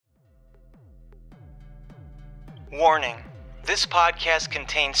Warning: this podcast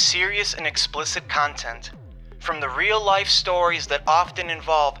contains serious and explicit content. From the real-life stories that often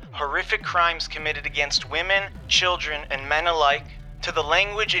involve horrific crimes committed against women, children, and men alike, to the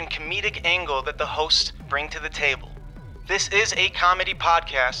language and comedic angle that the hosts bring to the table. This is a comedy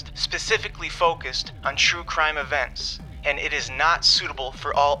podcast specifically focused on true crime events, and it is not suitable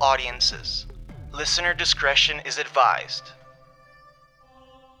for all audiences. Listener discretion is advised.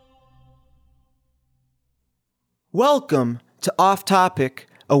 Welcome to Off Topic,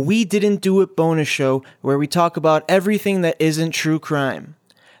 a We Didn't Do It bonus show where we talk about everything that isn't true crime.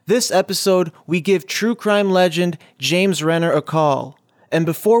 This episode, we give true crime legend James Renner a call. And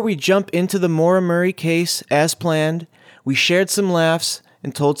before we jump into the Maura Murray case as planned, we shared some laughs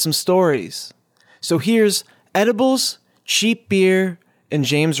and told some stories. So here's edibles, cheap beer, and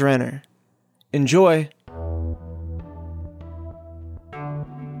James Renner. Enjoy.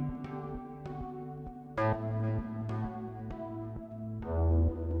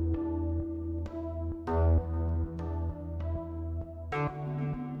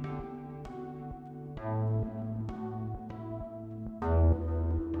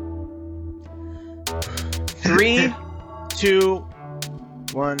 Three, two,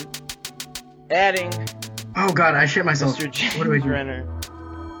 one. Adding. Oh God, I shit myself. Mr. James What do we do? Renner.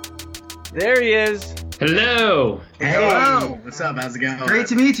 There he is. Hello. Hey, Hello. what's up? How's it going? Great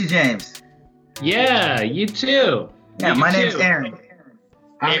to meet you, James. Yeah, you too. Yeah, You my name's too. Aaron.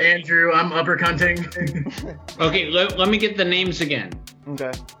 I'm Andrew. I'm upper cunting. Okay, let me get the names again.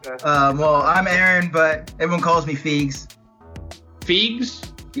 Okay. Well, I'm Aaron, but everyone calls me Feegs. Feegs?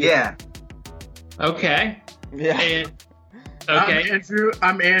 Yeah. Okay. Yeah. And, okay.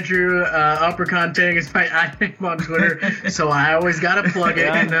 I'm Andrew. Upper cunting is my name on Twitter, so I always gotta plug it.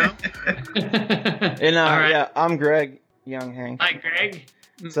 Yeah. You know. And All right. yeah, I'm Greg Young Hank. Hi, Greg.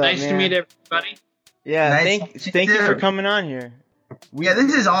 What's up, Nice to man? meet everybody. Yeah, Nice thank to you meet for you. coming on here. Yeah,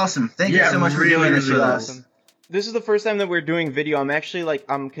 this is awesome. Thank you Yeah, so much for really, doing this really with awesome. us. This is the first time that we're doing video.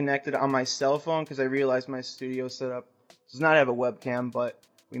 I'm connected on my cell phone because I realized my studio setup does not have a webcam, but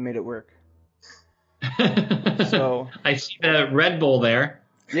we made it work. So I see the Red Bull there.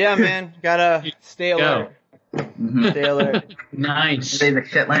 yeah, man, gotta stay alert. Mhm. Stay alert. Nice. Say the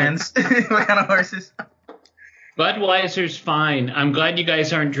Shetlands. What kind of horses? Budweiser's fine. I'm glad you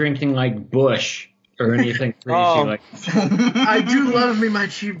guys aren't drinking like Bush or anything crazy Oh. like. I do love me my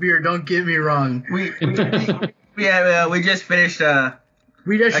cheap beer. Don't get me wrong. we just finished a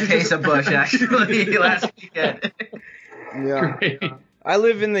We just case of Bush actually last weekend. Yeah. I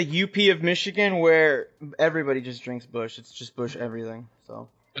live in the UP of Michigan where everybody just drinks Bush. It's just Bush everything. So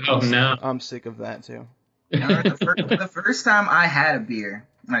Oh no. I'm sick of that too. The first time I had a beer,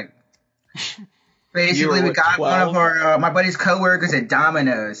 like basically You were we got 12? one of our my buddy's coworkers at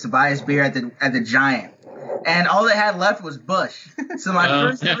Domino's to buy us beer at the Giant, and all they had left was Bush. So my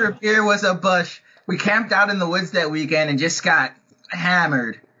first ever beer was a Bush. We camped out in the woods that weekend and just got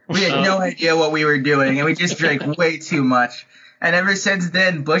hammered. We had no idea what we were doing, and we just drank way too much. And ever since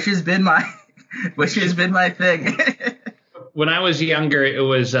then, Bush has been my thing. When I was younger, it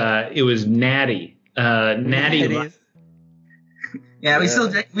was Natty. Natty. Natties. Yeah, we still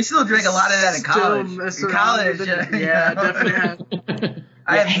drink a lot of that in college. Still mess In around college, with it. you Yeah, know? definitely. Have.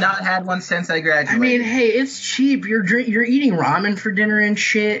 I have not had one since I graduated. I mean, hey, it's cheap. You're eating ramen for dinner and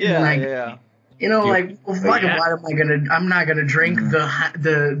shit. Yeah, and like, yeah. you know, like, well, fucking, Yeah. why am I gonna? I'm not gonna drink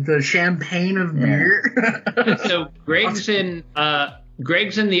the champagne of beer. So Greg's in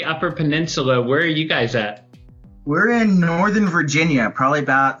the Upper Peninsula. Where are you guys at? We're in Northern Virginia, probably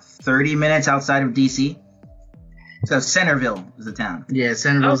about 30 minutes outside of D.C. So Centerville is the town. Yeah,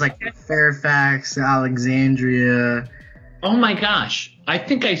 Centerville's Okay. like Fairfax, Alexandria. Oh my gosh! I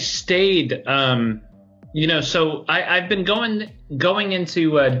think I stayed. So I've been going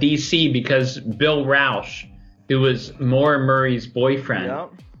into DC because Bill Roush, who was Maura Murray's boyfriend,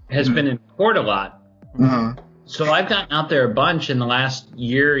 Yep. has been in court a lot. Uh-huh. So I've gotten out there a bunch in the last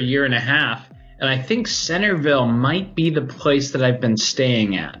year and a half, and I think Centerville might be the place that I've been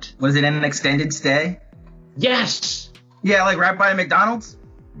staying at. Was it an extended stay? Yes. Yeah, like right by McDonald's?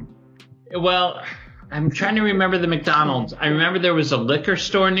 Well, I'm trying to remember the McDonald's. I remember there was a liquor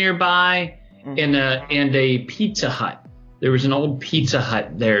store nearby and a Pizza Hut. There was an old Pizza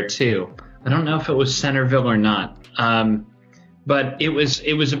Hut there too. I don't know if it was Centerville or not. But it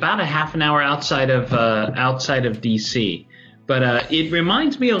was about a half an hour outside of DC. But it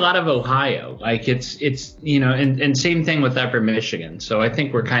reminds me a lot of Ohio. Like it's and same thing with Upper Michigan. So I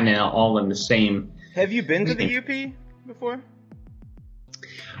think we're kind of all in the same. Have you been to the UP before?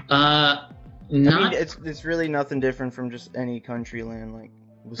 Not. I mean, it's really nothing different from just any country land like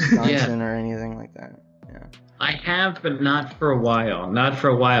Wisconsin or anything like that. Yeah. I have, but not for a while. Not for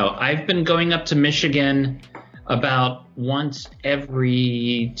a while. I've been going up to Michigan about once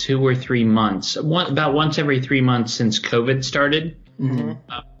every 2 or 3 months. About once every 3 months since COVID started.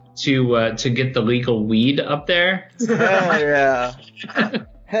 To get the legal weed up there. Hell yeah.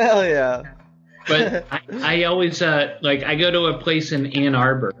 Hell yeah. But I always I go to a place in Ann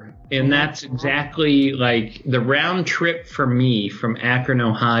Arbor, and that's exactly like the round trip for me from Akron,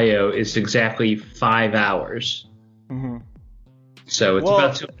 Ohio is exactly 5 hours. So it's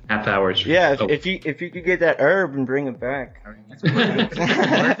about 2.5 hours. Yeah, if you could get that herb and bring it back.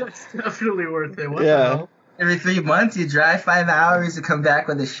 That's definitely worth it. What the hell? Every 3 months, you drive 5 hours to come back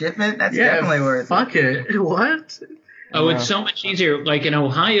with a shipment. That's definitely worth it. Fuck it. What? Oh, it's so much easier. Like in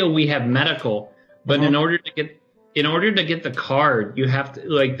Ohio, we have medical, but in order to get the card, you have to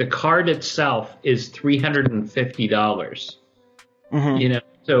the card itself is $350. You know,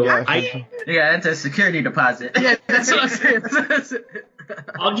 so that's a security deposit. Yeah, that's what I'm saying.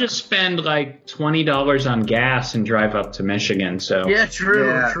 I'll just spend like $20 on gas and drive up to Michigan. So yeah,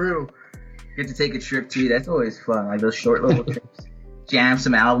 true. Get to take a trip too. That's always fun. Like those short little trips. Jam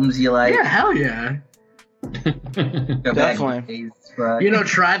some albums you like. Yeah, hell yeah. Definitely. You know,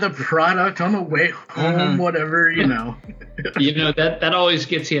 try the product on the way home, whatever, you know. You know, that always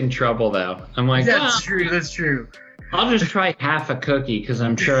gets you in trouble, though. I'm like, that's true. I'll just try half a cookie because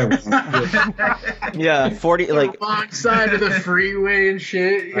I'm sure I won't. Yeah, 40 wrong side of the freeway and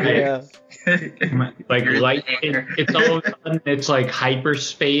shit. Yeah. Like light, it's all of a sudden it's like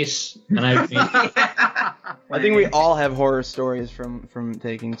hyperspace, and I think we all have horror stories from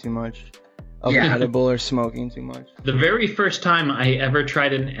taking too much of an edible or smoking too much. The very first time I ever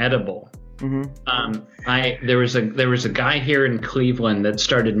tried an edible, there was a guy here in Cleveland that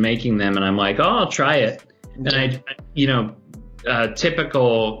started making them, and I'm like, oh, I'll try it, and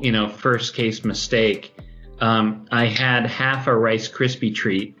typical, first case mistake. I had half a Rice Krispie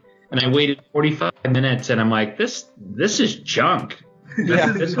treat. And I waited 45 minutes, and I'm like, this is junk.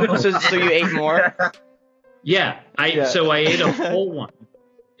 Yeah. So you ate more? Yeah. So I ate a whole one.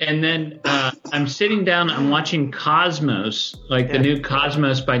 And then I'm sitting down, I'm watching Cosmos, the new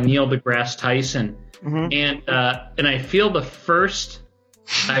Cosmos by Neil deGrasse Tyson. And I feel the first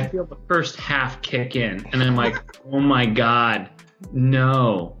half kick in, and I'm like, oh my God,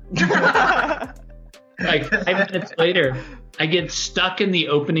 no. Like 5 minutes later, I get stuck in the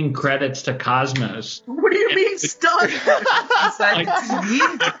opening credits to Cosmos. What do you mean stuck?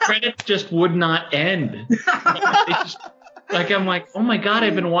 The credits just would not end. I'm like, oh my God,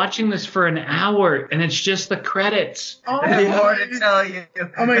 I've been watching this for an hour, and it's just the credits. Oh, more to tell you.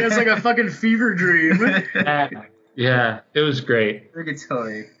 Oh my God, it's like a fucking fever dream. Yeah, it was great.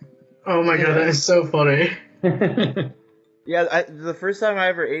 Purgatory. Oh my God, that is so funny. Yeah, the first time I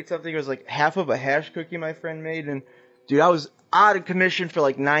ever ate something was like half of a hash cookie my friend made, and dude, I was out of commission for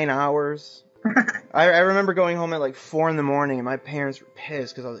like 9 hours. I remember going home at like 4 a.m, and my parents were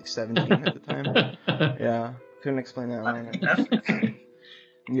pissed because I was like 17 at the time. Yeah, couldn't explain that one.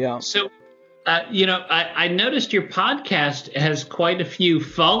 Yeah. So, I noticed your podcast has quite a few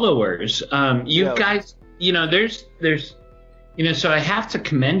followers. You guys, there's. So I have to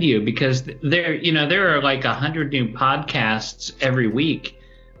commend you because there are like 100 new podcasts every week,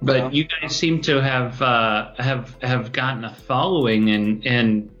 but you guys seem to have gotten a following,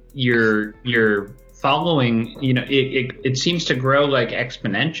 and your following, it seems to grow like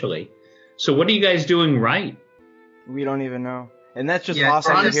exponentially. So what are you guys doing right? We don't even know. And that's just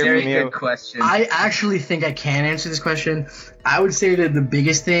awesome to hear from you. Good question. I actually think I can answer this question. I would say that the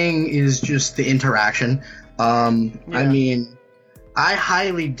biggest thing is just the interaction. I mean, I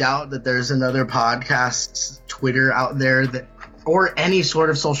highly doubt that there's another podcast Twitter out there that, or any sort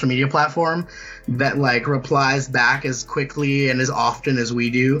of social media platform that replies back as quickly and as often as we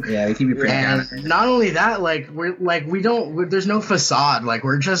do. Yeah, we keep it pretty down. And not only that, there's no facade.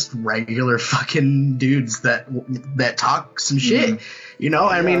 We're just regular fucking dudes that talk some shit.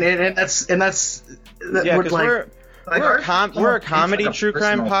 I mean, we're a comedy true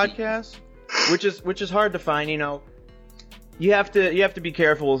crime podcast, which is hard to find. You have to be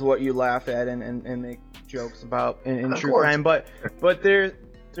careful with what you laugh at and make jokes about in true crime, but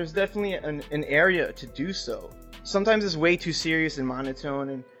there's definitely an area to do so. Sometimes it's way too serious and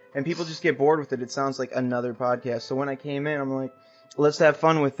monotone, and people just get bored with it. It sounds like another podcast. So when I came in, I'm like, let's have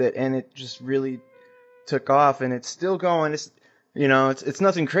fun with it, and it just really took off, and it's still going. It's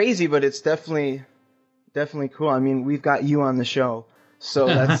nothing crazy, but it's definitely cool. I mean, we've got you on the show. So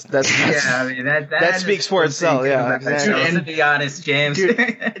that's yeah. I mean that speaks for itself. Yeah, exactly. And to be honest, James,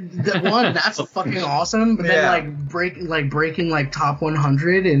 that's fucking awesome. But then breaking top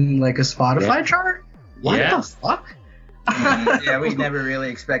 100 in a Spotify chart. What the fuck? Yeah, we never really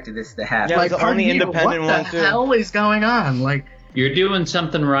expected this to happen. Yeah, Like, the only independent one, what too. the hell is going on? Like, You're doing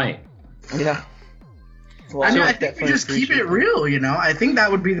something right. Yeah. Well, I mean, so I think we definitely just keep it appreciate real, you know? I think that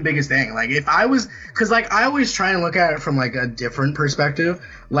would be the biggest thing. Like, if I was, because, like, I always try and look at it from, like, a different perspective.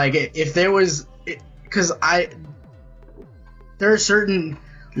 Like, if there was, because there are certain,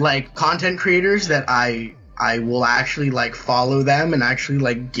 like, content creators that I will actually, like, follow them and actually,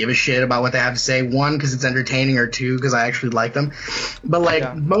 like, give a shit about what they have to say. One, because it's entertaining, or two, because I actually like them. But,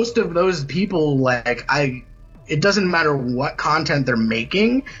 like, most of those people, like, it doesn't matter what content they're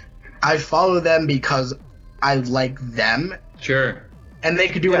making. I follow them because I like them. Sure. And they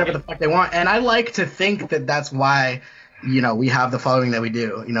could do whatever the fuck they want. And I like to think that that's why, you know, we have the following that we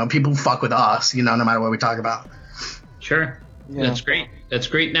do. You know, people fuck with us, you know, no matter what we talk about. Sure. Yeah. That's great. That's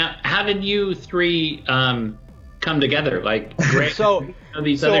great. Now, how did you three come together? Like, great. So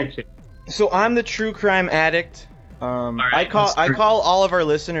These other two. So I'm the true crime addict. right, I call all of our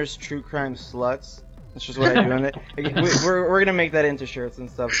listeners true crime sluts. That's just what I do on it. We're gonna make that into shirts and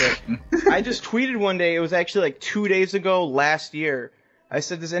stuff. But I just tweeted one day. It was actually like 2 days ago last year. I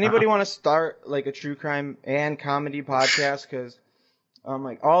said, "Does anybody want to start like a true crime and comedy podcast?" Because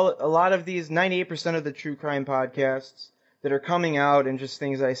like a lot of these 98% of the true crime podcasts that are coming out and just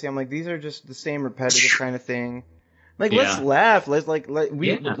things that I see, I'm like, these are just the same repetitive kind of thing. Like, let's laugh. Let's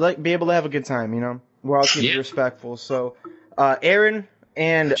be able to have a good time. You know, we're all keeping respectful. So, Aaron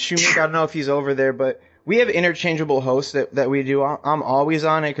and Shumik, I don't know if he's over there, but we have interchangeable hosts that we do. I'm always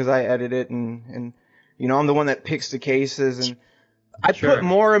on it because I edit it, and you know, I'm the one that picks the cases, and I put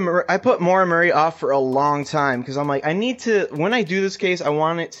Maura Murray off for a long time because I'm like, I need to, when I do this case, I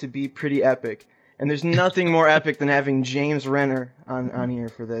want it to be pretty epic, and there's nothing more epic than having James Renner on here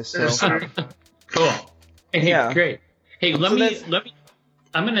for this. So Cool. Hey, Yeah. great. Hey, let me.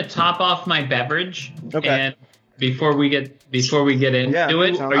 I'm gonna top off my beverage. Okay. And before we get into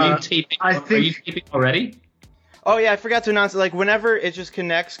it, are you taping? Are you taping already? Oh yeah, I forgot to announce it. Like whenever it just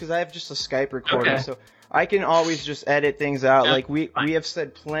connects, because I have just a Skype recorder, so I can always just edit things out. Like we have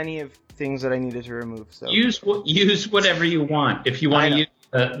said plenty of things that I needed to remove. So use whatever you want. If you want to use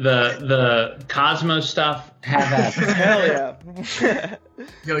the Cosmo stuff, have that. Hell yeah.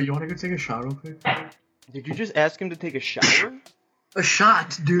 Yo, you want to go take a shot real quick? Did you just ask him to take a shower? A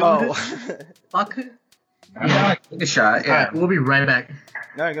shot, dude. Oh. Fuck. Take a shot. Yeah. Alright, we'll be right back.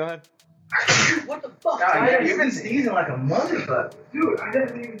 Alright, go ahead. What the fuck? You've been sneezing like a motherfucker. Dude, I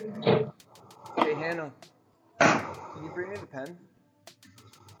didn't even... Hey, Hannah. Can you bring me the pen?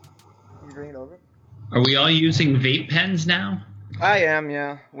 Can you bring it over? Are we all using vape pens now? I am,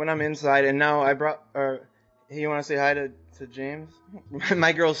 yeah. When I'm inside, and now I brought... Hey, you want to say hi to James?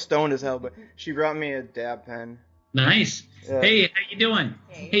 My girl's stoned as hell, but she brought me a dab pen. Nice. Yeah. Hey, how you doing?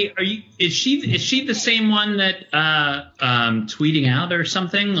 Hey, is she the same one that tweeting out or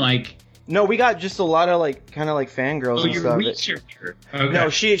something like? No, we got just a lot of like kind of like fangirls and you're stuff. researcher. Okay.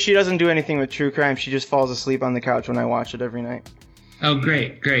 No, she doesn't do anything with true crime. She just falls asleep on the couch when I watch it every night. Oh,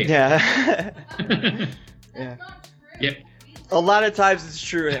 great. Yeah. Yeah. Yep. A lot of times it's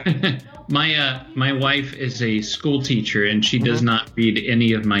true. My wife is a school teacher and she does not read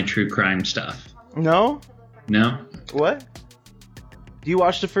any of my true crime stuff. No? No. What? Do you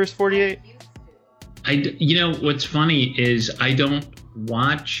watch the first 48? You know what's funny is I don't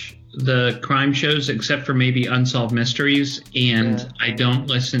watch the crime shows except for maybe Unsolved Mysteries, and I don't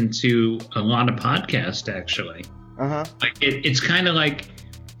listen to a lot of podcasts actually. Like it's kind of like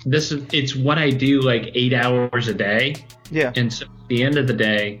it's what I do like 8 hours a day. Yeah. And so at the end of the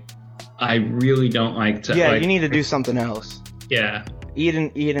day, I really don't like to. Yeah, you need to do something else. Yeah. Eat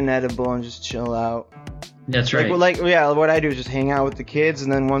an edible and just chill out. That's right. What I do is just hang out with the kids,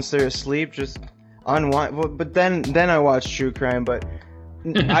 and then once they're asleep, just unwind. But then I watch true crime. But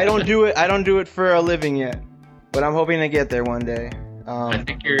I don't do it. I don't do it for a living yet. But I'm hoping to get there one day. I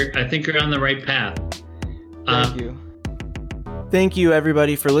think you're on the right path. Thank you. Thank you,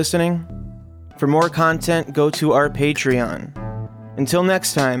 everybody, for listening. For more content, go to our Patreon. Until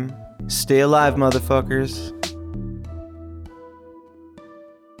next time, stay alive, motherfuckers.